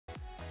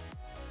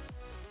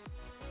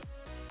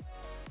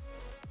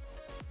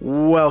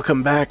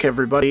Welcome back,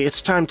 everybody.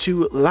 It's time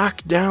to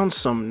lock down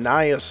some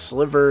Naya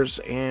Slivers,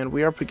 and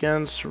we are up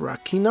against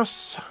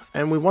Rakinos,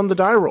 and we won the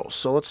die roll.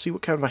 So let's see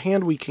what kind of a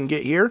hand we can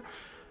get here.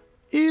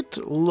 It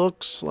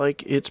looks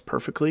like it's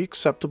perfectly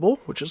acceptable,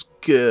 which is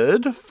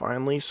good.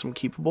 Finally, some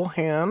keepable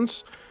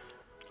hands.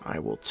 I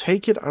will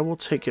take it. I will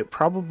take it.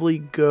 Probably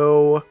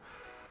go...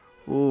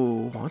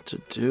 Ooh, what to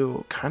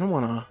do? Kind of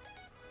want to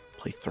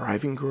play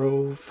Thriving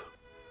Grove.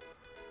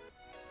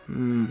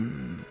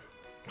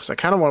 Because I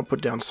kind of want to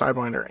put down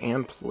Sidewinder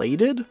and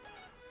Plated,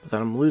 but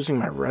then I'm losing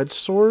my red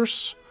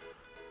source.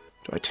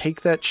 Do I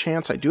take that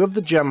chance? I do have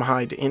the Gem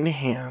Hide in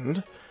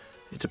hand.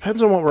 It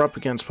depends on what we're up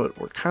against, but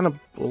we're kind of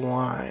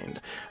blind.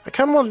 I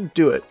kind of want to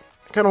do it.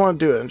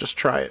 And just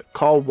try it.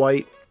 Call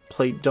white,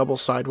 play double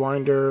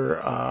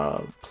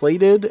Sidewinder,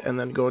 Plated, and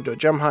then go into a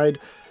Gem Hide,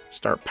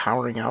 start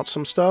powering out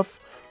some stuff.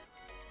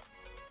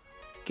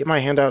 Get my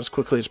hand out as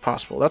quickly as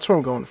possible. That's what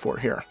I'm going for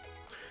here.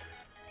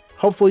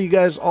 Hopefully you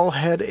guys all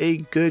had a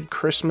good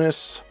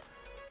Christmas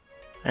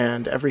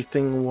and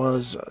everything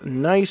was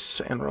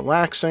nice and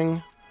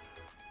relaxing.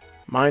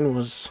 Mine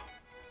was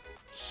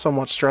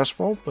somewhat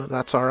stressful, but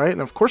that's alright.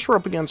 And of course we're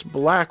up against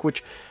black,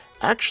 which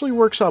actually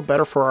works out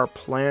better for our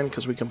plan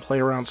because we can play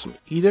around some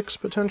edicts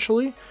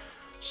potentially.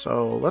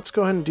 So let's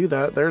go ahead and do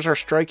that. There's our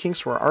striking,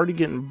 so we're already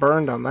getting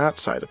burned on that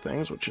side of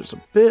things, which is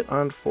a bit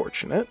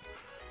unfortunate.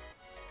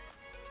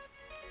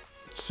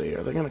 Let's see,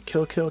 are they going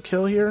to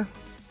kill here?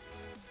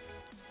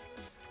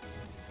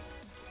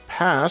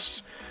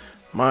 Pass.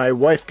 My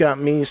wife got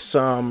me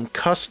some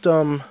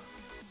custom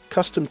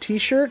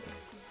t-shirt.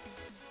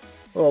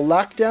 A little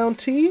lockdown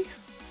tee.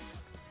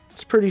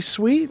 It's pretty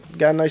sweet.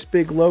 Got a nice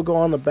big logo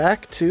on the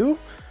back too.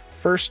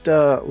 First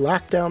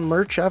lockdown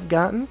merch I've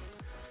gotten.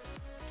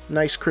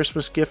 Nice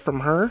Christmas gift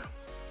from her.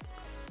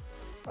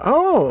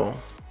 Oh,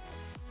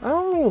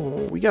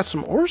 we got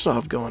some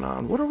Orzhov going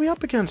on. What are we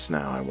up against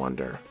now, I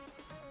wonder?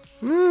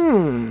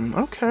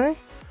 Okay.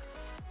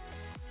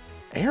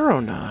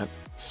 Aeronaut.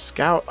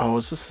 Scout. Oh,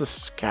 is this the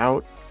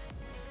Scout?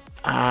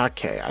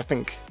 Okay, I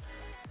think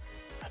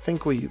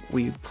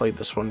we played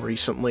this one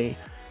recently,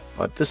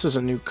 but this is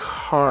a new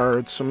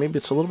card, so maybe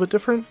it's a little bit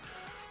different.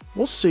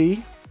 We'll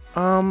see.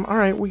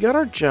 Alright, we got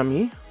our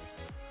Gemmy.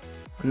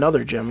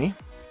 Another Gemmy.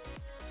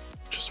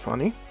 Which is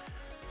funny.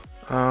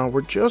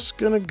 We're just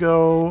gonna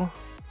go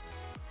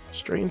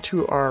straight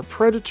into our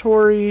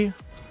Predatory.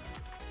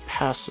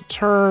 Pass a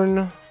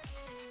turn.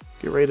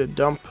 Get ready to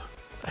dump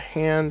a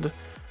hand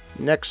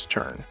next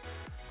turn.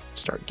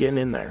 Start getting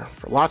in there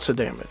for lots of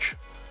damage.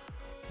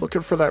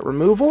 Looking for that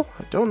removal.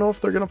 I don't know if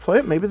they're going to play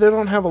it. Maybe they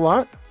don't have a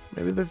lot.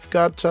 Maybe they've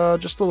got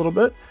just a little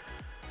bit.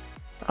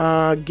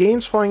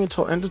 Gains flying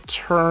until end of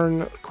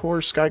turn.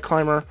 Core Sky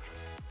Climber.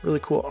 Really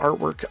cool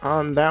artwork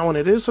on that one.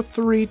 It is a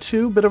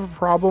 3-2. Bit of a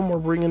problem. We're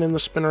bringing in the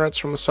spinnerets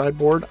from the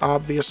sideboard,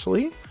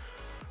 obviously.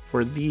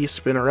 We're the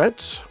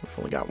spinnerets. We've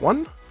only got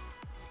one.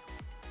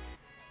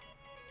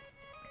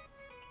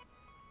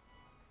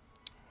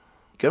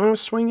 Gonna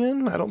swing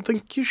in? I don't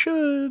think you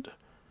should.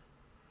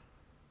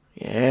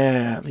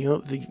 Yeah,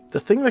 the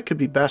thing that could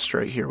be best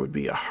right here would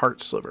be a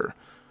Heart Sliver.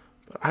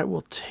 But I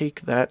will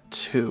take that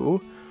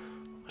too.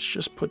 Let's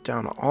just put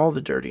down all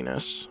the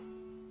dirtiness.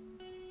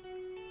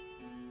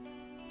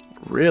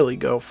 Really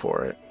go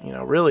for it. You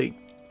know, really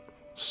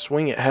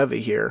swing it heavy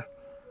here.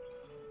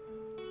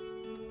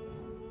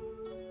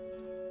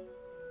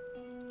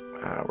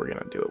 We're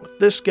gonna do it with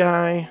this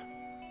guy.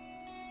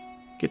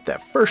 Get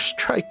that first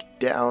strike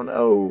down.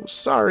 Oh,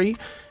 sorry.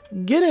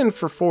 Get in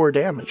for 4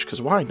 damage,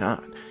 because why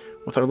not?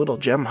 With our little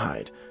Gem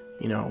Hide,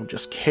 you know,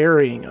 just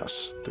carrying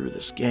us through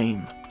this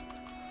game.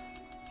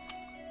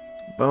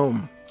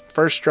 Boom.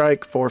 First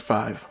strike,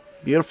 4-5.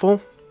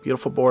 Beautiful,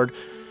 beautiful board.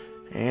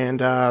 And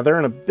they're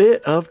in a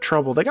bit of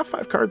trouble. They got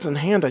 5 cards in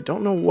hand. I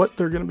don't know what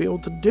they're going to be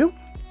able to do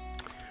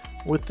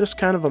with this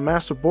kind of a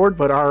massive board,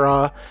 but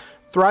our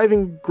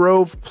Thriving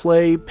Grove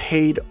play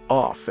paid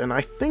off, and I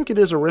think it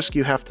is a risk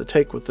you have to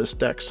take with this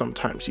deck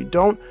sometimes. You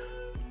don't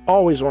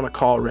always want to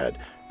call red.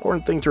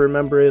 Important thing to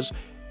remember is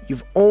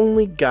you've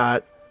only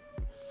got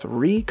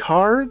 3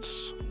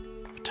 cards,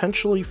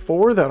 potentially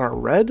 4 that are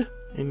red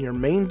in your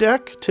main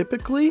deck,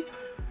 typically,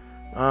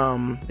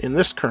 in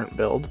this current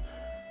build.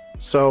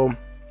 So,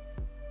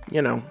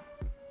 you know,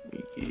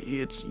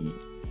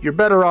 you're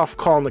better off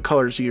calling the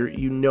colors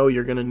you know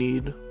you're going to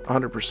need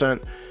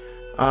 100%.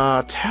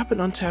 Tap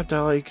and untap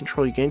ally you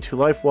control, you gain 2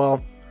 life.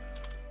 Well,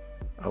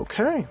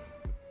 okay.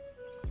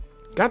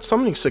 Got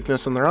Summoning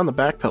Sickness and they're on the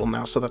back pedal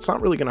now, so that's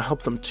not really going to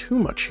help them too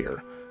much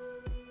here.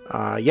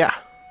 Yeah,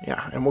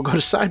 and we'll go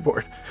to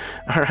sideboard.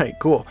 Alright,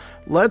 cool.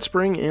 Let's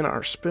bring in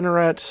our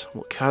Spinneret.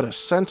 We'll cut a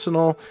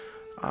Sentinel.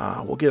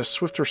 We'll get a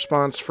swift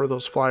response for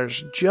those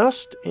flyers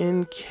just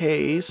in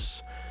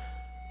case.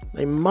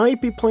 They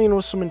might be playing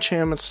with some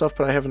enchantment stuff,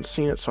 but I haven't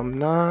seen it, so I'm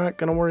not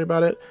going to worry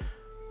about it.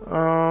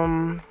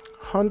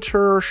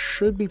 Hunter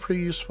should be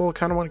pretty useful.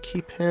 Kind of want to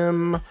keep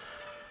him.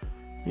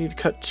 We need to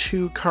cut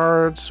 2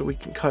 cards so we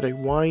can cut a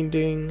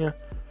Winding.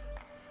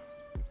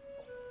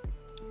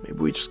 Maybe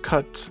we just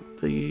cut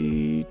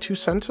the 2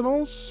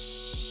 Sentinels?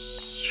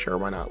 Sure,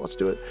 why not? Let's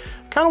do it.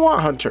 Kind of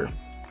want Hunter.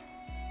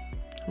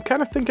 I'm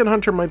kind of thinking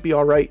Hunter might be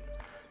all right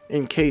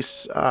in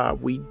case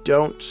we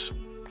don't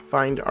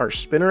find our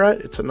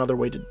Spinneret. It's another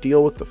way to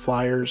deal with the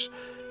flyers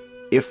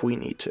if we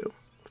need to.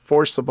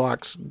 Force the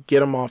blocks,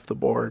 get them off the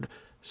board,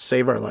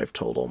 save our life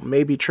total.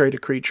 Maybe trade a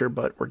creature,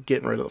 but we're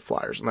getting rid of the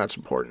flyers, and that's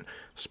important.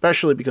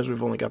 Especially because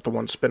we've only got the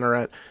one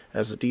Spinneret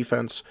as a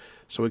defense.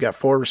 So we got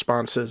 4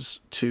 responses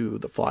to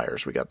the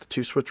flyers. We got the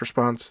 2 Swift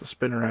response, the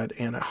Spinneret,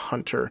 and a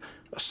Hunter,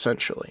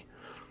 essentially.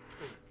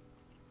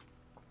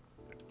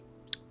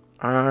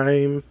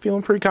 I'm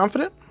feeling pretty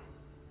confident.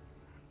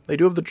 They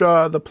do have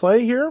the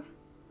play here.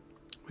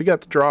 We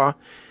got the draw,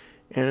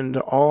 and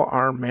all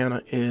our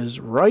mana is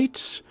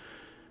right.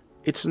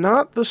 It's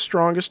not the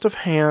strongest of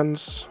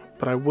hands,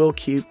 but I will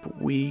keep.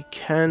 We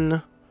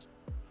can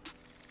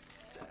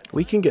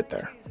get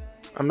there.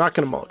 I'm not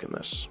going to mulligan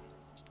this.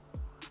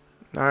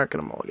 Not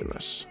going to mulligan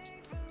this.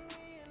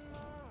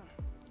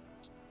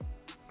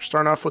 We're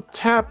starting off with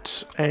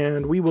tapped,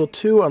 and we will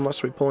too,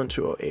 unless we pull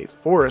into a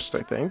forest,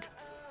 I think.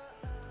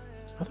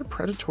 Other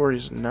predatory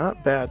is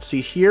not bad.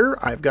 See here,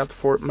 I've got the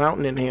Fort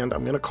Mountain in hand.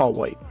 I'm going to call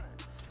white.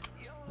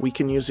 We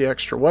can use the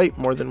extra white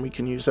more than we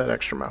can use that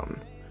extra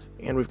mountain.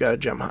 And we've got a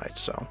gem hide,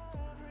 so.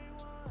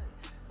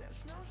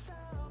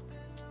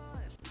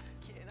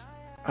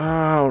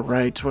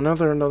 Alright,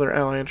 another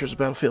ally enters the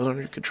battlefield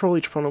under your control.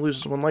 Each opponent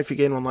loses 1 life, you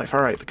gain 1 life.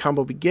 Alright, the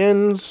combo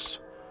begins.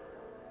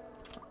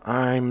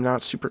 I'm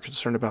not super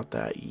concerned about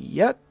that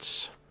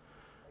yet.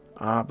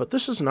 But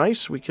this is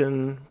nice. We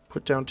can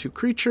put down 2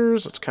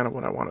 creatures. That's kind of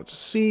what I wanted to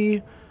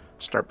see.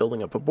 Start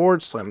building up a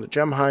board, slam the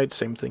gem hide,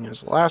 same thing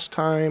as last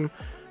time.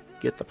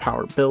 Get the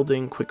power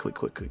building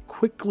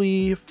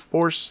quickly,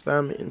 force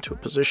them into a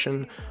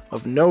position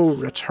of no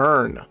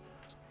return.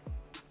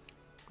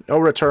 No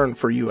return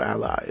for you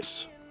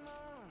allies.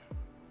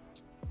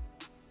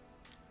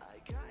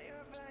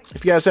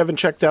 If you guys haven't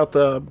checked out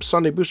the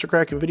Sunday Booster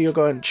Kraken video,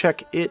 go ahead and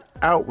check it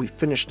out. We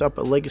finished up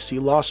a Legacy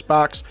Lost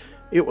box.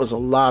 It was a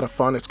lot of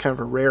fun. It's kind of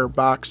a rare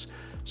box,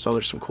 so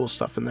there's some cool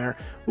stuff in there.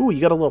 Ooh,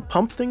 you got a little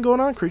pump thing going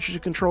on. Creatures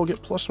you control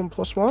get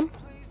 +1/+1.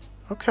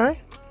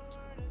 Okay.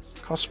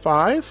 Cost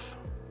 5.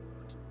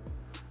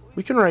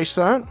 We can race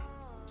that.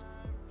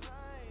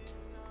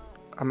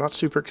 I'm not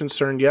super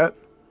concerned yet.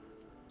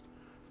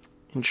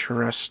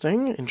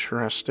 Interesting,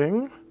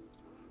 interesting.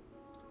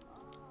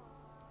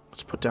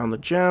 Let's put down the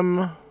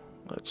gem.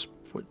 Let's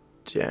put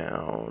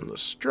down the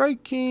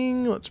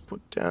striking. Let's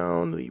put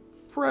down the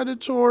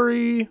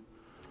predatory.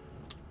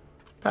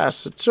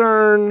 Pass the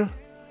turn.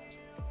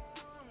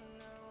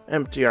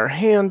 Empty our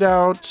hand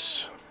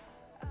out.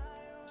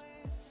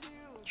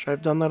 Should I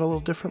have done that a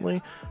little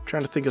differently? I'm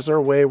trying to think, is there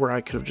a way where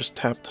I could have just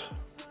tapped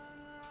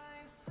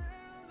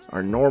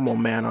our normal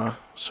mana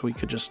so we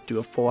could just do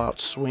a full-out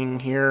swing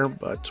here?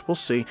 But we'll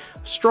see.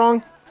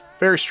 Strong.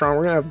 Very strong.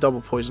 We're going to have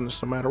double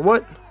poisonous no matter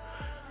what.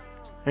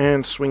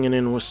 And swinging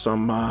in with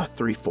some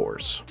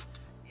 3/4s.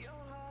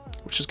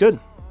 Which is good.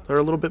 They're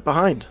a little bit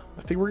behind.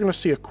 I think we're going to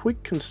see a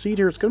quick concede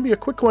here. It's going to be a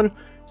quick one.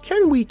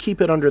 Can we keep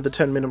it under the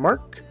 10-minute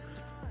mark?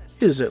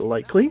 Is it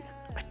likely?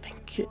 I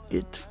think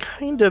it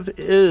kind of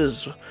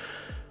is.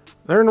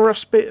 They're in a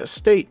rough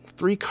state.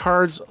 3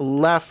 cards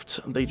left.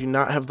 They do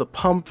not have the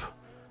pump.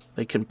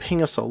 They can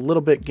ping us a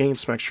little bit, gain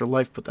some extra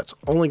life, but that's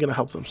only going to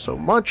help them so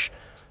much.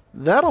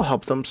 That'll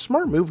help them.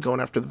 Smart move going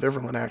after the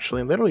Viverland,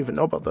 actually, and they don't even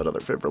know about that other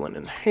Viverland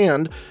in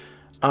hand.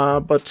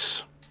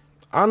 But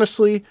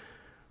honestly,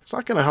 it's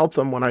not going to help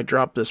them when I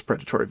drop this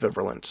predatory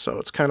Viverland, so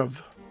it's kind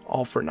of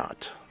all for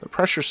naught. The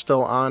pressure's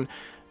still on.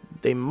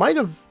 They might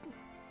have...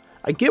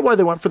 I get why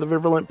they went for the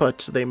Viverland,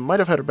 but they might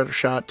have had a better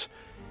shot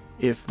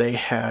if they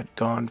had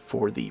gone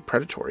for the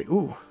predatory.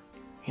 Ooh,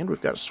 and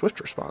we've got a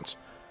Swift response.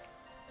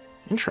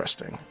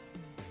 Interesting.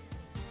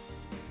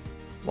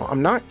 Well,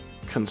 I'm not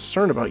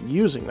concerned about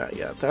using that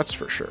yet, that's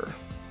for sure.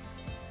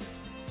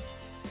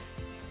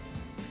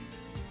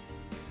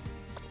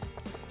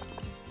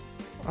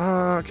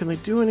 Can they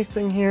do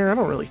anything here? I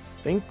don't really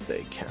think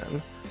they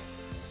can.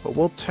 But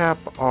we'll tap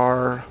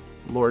our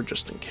Lord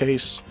just in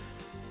case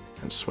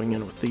and swing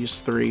in with these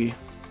 3.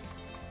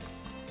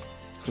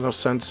 There's no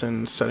sense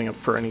in setting up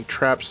for any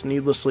traps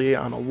needlessly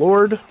on a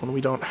Lord when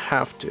we don't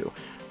have to.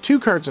 2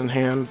 cards in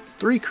hand,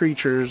 3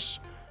 creatures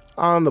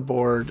on the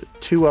board,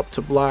 2 up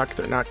to block.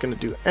 They're not going to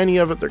do any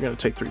of it. They're going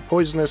to take 3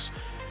 poisonous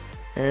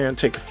and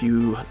take a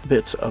few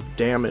bits of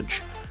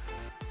damage.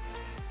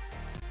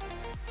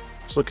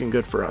 It's looking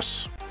good for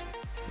us.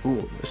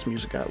 Ooh, this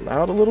music got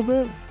loud a little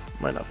bit.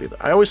 Might not be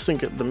that. I always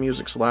think the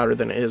music's louder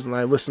than it is, and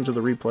I listen to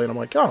the replay and I'm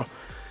like, oh,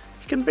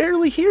 you can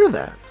barely hear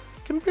that.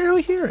 You can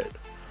barely hear it.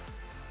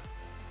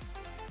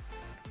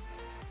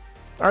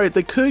 Alright,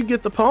 they could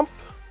get the pump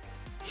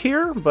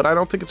here, but I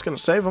don't think it's going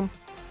to save them.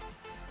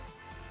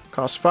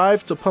 Cost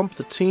 5 to pump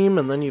the team,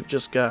 and then you've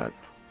just got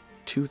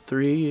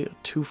 2/3,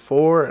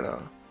 2/4, and a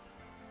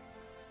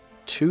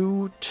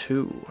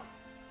 2/2.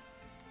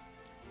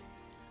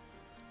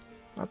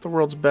 Not the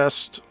world's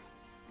best.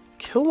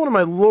 Kill one of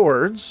my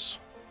lords.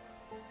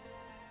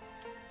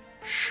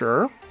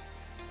 Sure.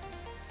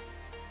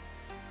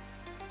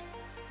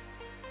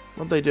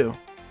 What'd they do?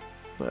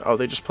 Oh,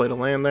 they just played a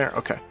land there?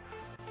 Okay.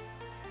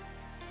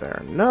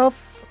 Fair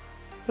enough.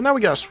 But now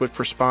we got a swift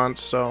response,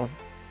 so...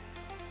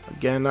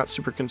 Again, not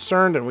super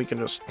concerned, and we can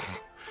just...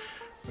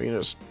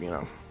 you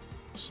know,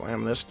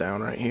 slam this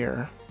down right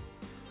here.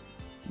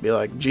 Be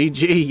like,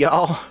 GG,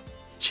 y'all.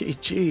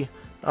 GG.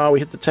 Oh, we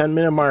hit the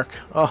 10-minute mark.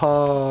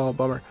 Oh,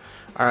 bummer.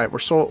 Alright,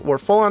 we're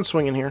full on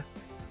swinging here.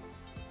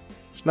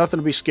 There's nothing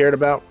to be scared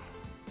about.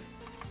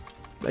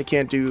 They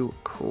can't do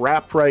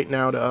crap right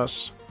now to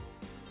us.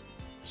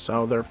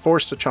 So they're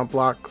forced to chump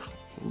block,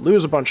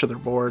 lose a bunch of their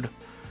board.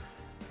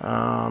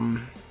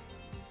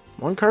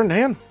 One card in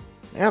hand.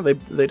 Yeah, they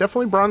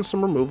definitely brought in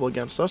some removal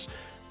against us.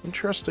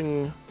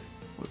 Interesting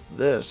with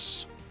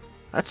this.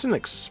 That's an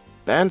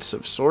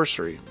expensive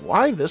sorcery.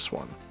 Why this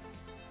one?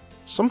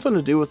 Something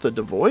to do with the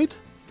Devoid?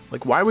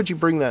 Like, why would you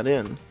bring that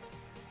in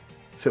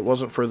if it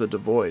wasn't for the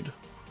Devoid?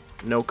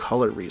 No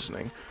color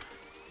reasoning.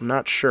 I'm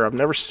not sure. I've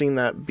never seen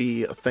that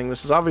be a thing.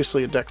 This is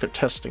obviously a deck they're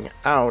testing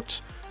out,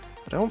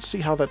 but I don't see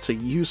how that's a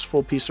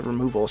useful piece of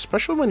removal,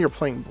 especially when you're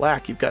playing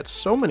black. You've got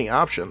so many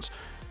options.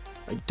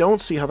 I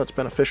don't see how that's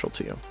beneficial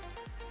to you.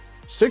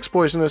 6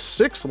 poisonous,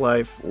 6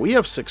 life. We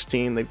have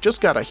 16. They've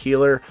just got a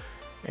healer.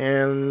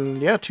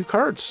 And yeah, 2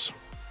 cards.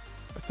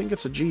 I think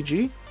it's a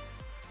GG.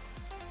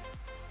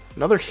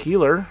 Another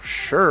healer,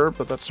 sure,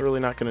 but that's really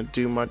not going to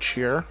do much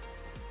here.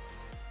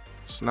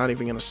 It's not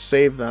even going to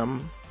save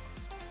them.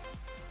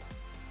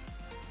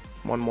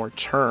 One more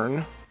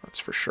turn, that's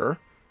for sure.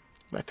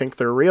 I think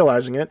they're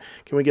realizing it.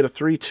 Can we get a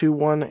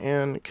 3-2-1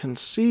 and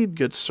concede,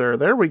 good sir?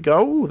 There we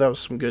go. Ooh, that was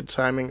some good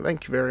timing.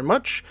 Thank you very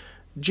much.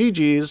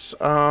 GG's.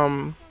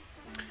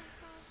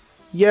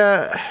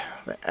 Yeah,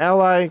 the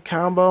ally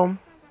combo,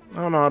 I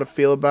don't know how to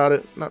feel about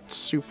it. Not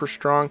super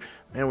strong.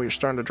 Man, we were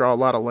starting to draw a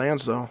lot of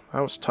lands, though.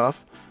 That was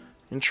tough.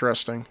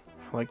 Interesting.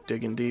 I like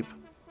digging deep.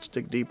 Let's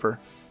dig deeper.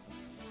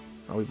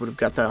 Oh, we would have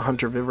got that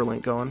Hunter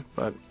Viverlink going,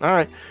 but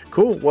alright,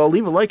 cool. Well,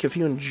 leave a like if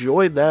you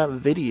enjoyed that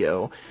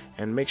video,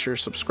 and make sure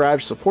to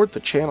subscribe, support the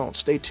channel, and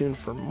stay tuned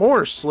for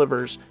more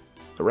Slivers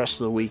the rest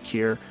of the week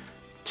here.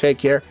 Take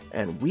care,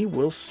 and we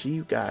will see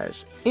you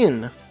guys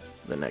in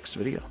the next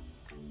video.